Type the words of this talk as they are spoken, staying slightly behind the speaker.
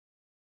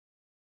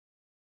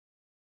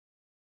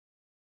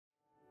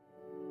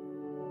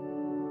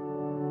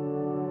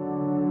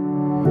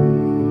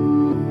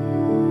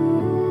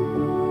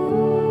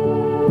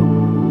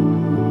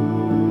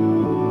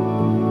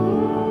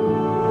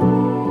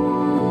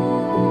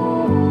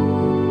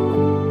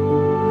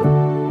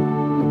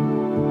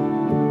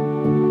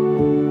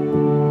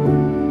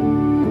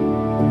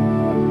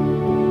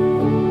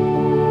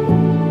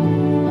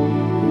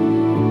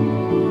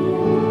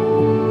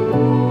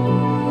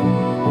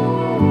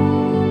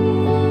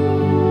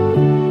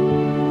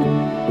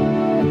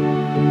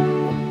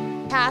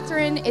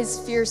is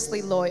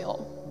fiercely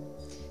loyal.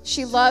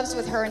 She loves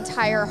with her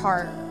entire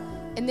heart,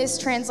 and this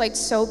translates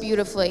so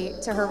beautifully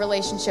to her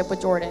relationship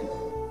with Jordan.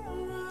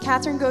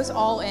 Katherine goes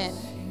all in,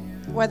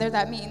 whether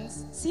that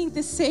means seeing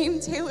the same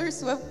Taylor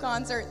Swift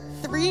concert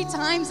 3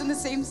 times in the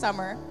same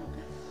summer,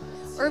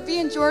 or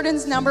being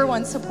Jordan's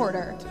 #1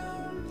 supporter.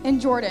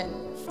 And Jordan,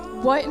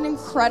 what an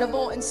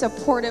incredible and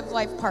supportive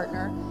life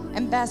partner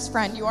and best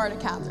friend you are to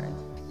Katherine.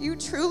 You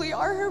truly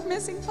are her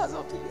missing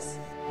puzzle piece.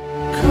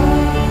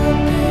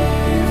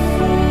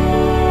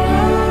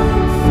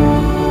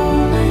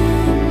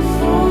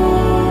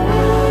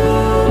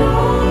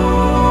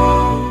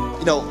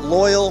 You know,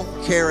 loyal,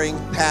 caring,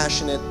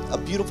 passionate, a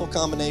beautiful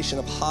combination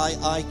of high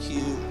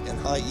IQ and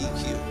high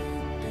EQ.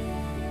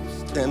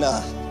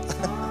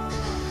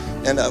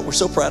 And we're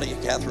so proud of you,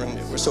 Katherine.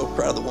 We're so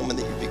proud of the woman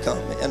that you've become.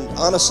 And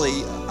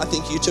honestly, I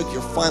think you took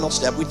your final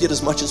step. We did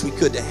as much as we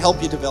could to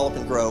help you develop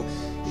and grow.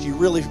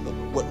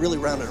 What really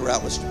rounded her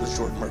out was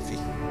Jordan Murphy.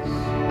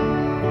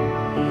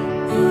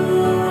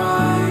 You're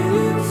right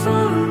in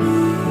front of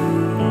me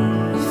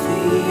with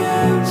the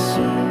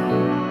answer.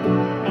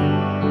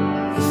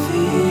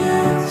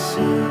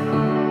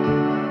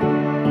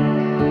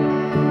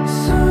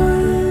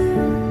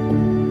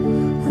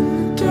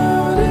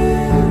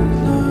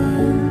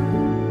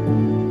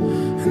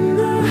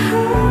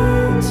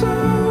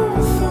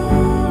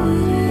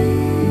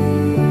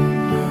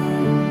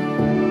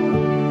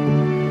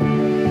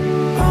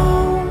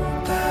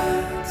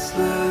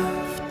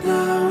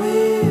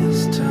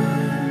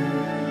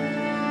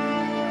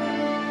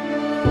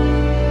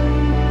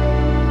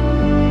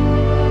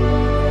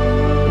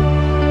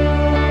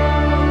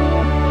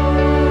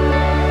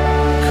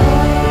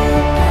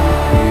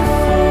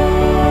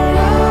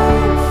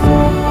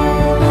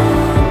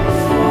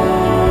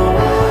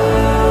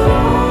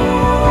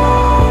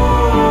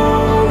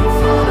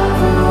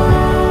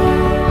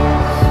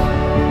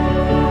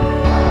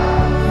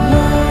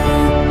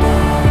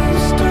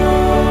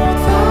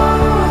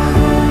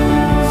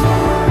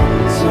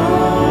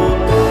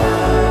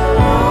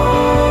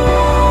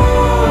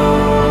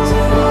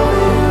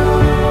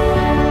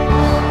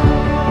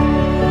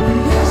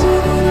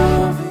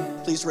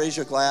 Raise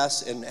your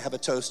glass and have a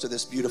toast to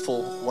this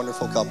beautiful,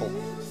 wonderful couple,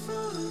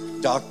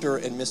 Dr.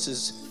 and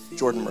Mrs.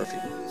 Jordan Murphy.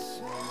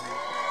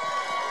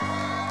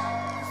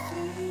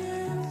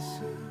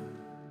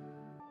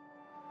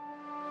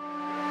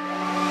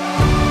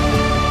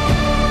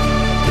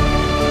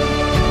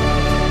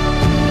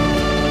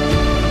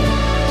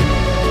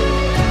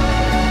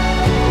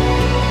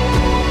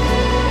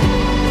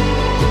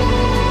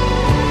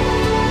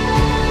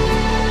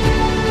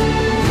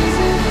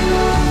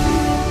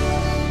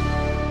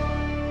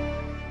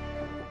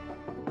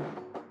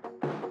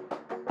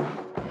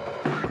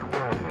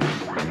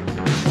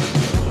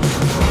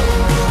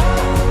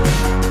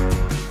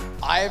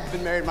 I've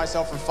been married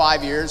myself for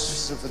 5 years,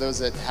 so for those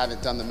that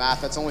haven't done the math,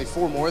 that's only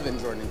 4 more than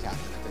Jordan and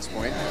Katherine at this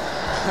point.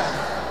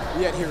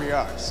 Yet here we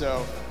are.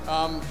 So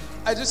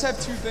I just have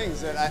 2 things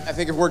that I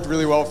think have worked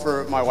really well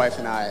for my wife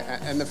and I.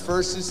 And the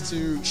first is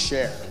to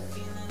share,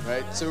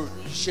 right? So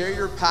share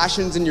your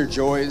passions and your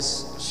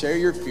joys, share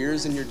your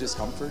fears and your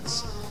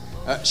discomforts,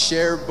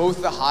 share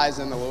both the highs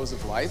and the lows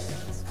of life,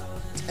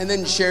 and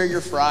then share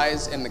your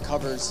fries and the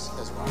covers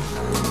as well.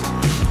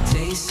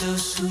 Tastes so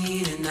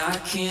sweet and I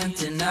can't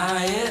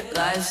deny it.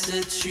 Life's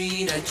a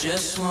treat, I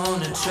just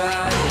wanna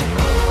try it.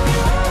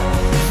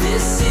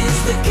 This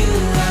is the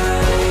good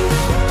life,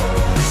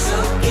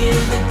 soak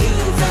in the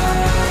good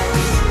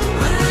vibes.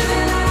 We're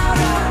living out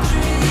our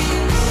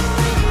dreams,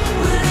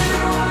 we're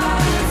living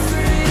wild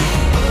free.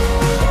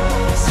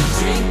 So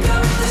drink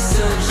up the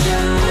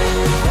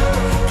sunshine,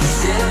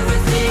 'cause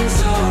everything's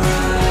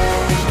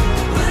alright.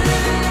 We're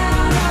living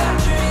out our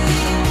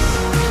dreams,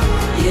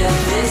 yeah,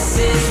 this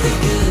is the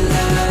good.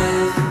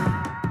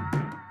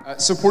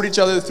 Support each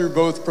other through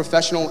both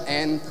professional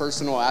and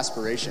personal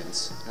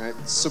aspirations. Right?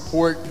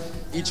 Support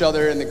each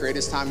other in the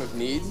greatest time of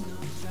need,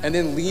 and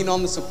then lean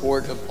on the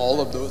support of all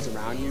of those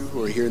around you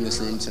who are here in this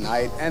room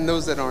tonight, and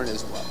those that aren't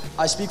as well.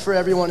 I speak for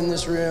everyone in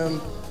this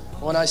room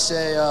when I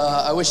say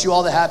I wish you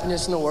all the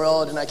happiness in the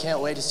world, and I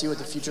can't wait to see what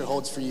the future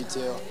holds for you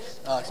too.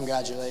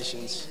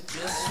 Congratulations.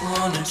 Just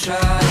wanna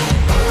try.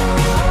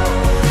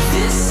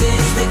 This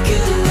is the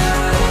good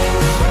life.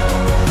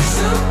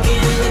 Soak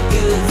in the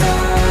good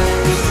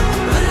vibes.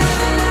 We're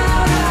living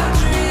out our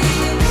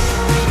dreams.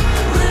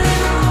 We're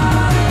living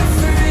wild and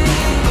free.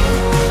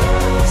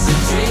 So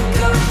drink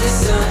up the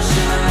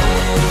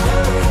sunshine,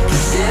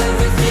 'cause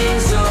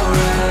everything's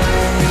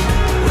alright.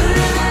 We're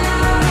living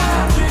out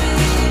our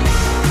dreams.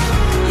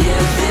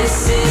 Yeah, this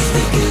is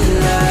the good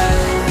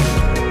life.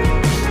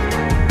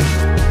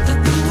 Let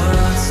the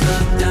world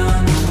slow down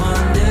the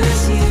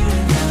wonders here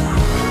now.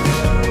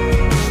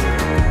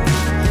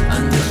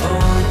 Under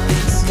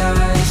open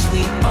skies,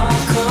 we all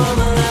come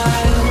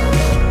alive.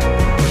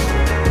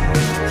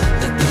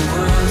 Let the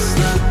world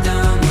slow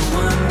down the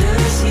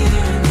wonders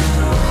here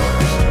now.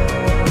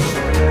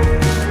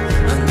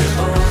 Under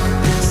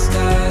open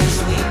skies,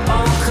 we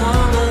all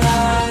come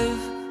alive.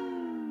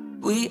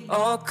 We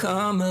all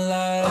come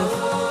alive.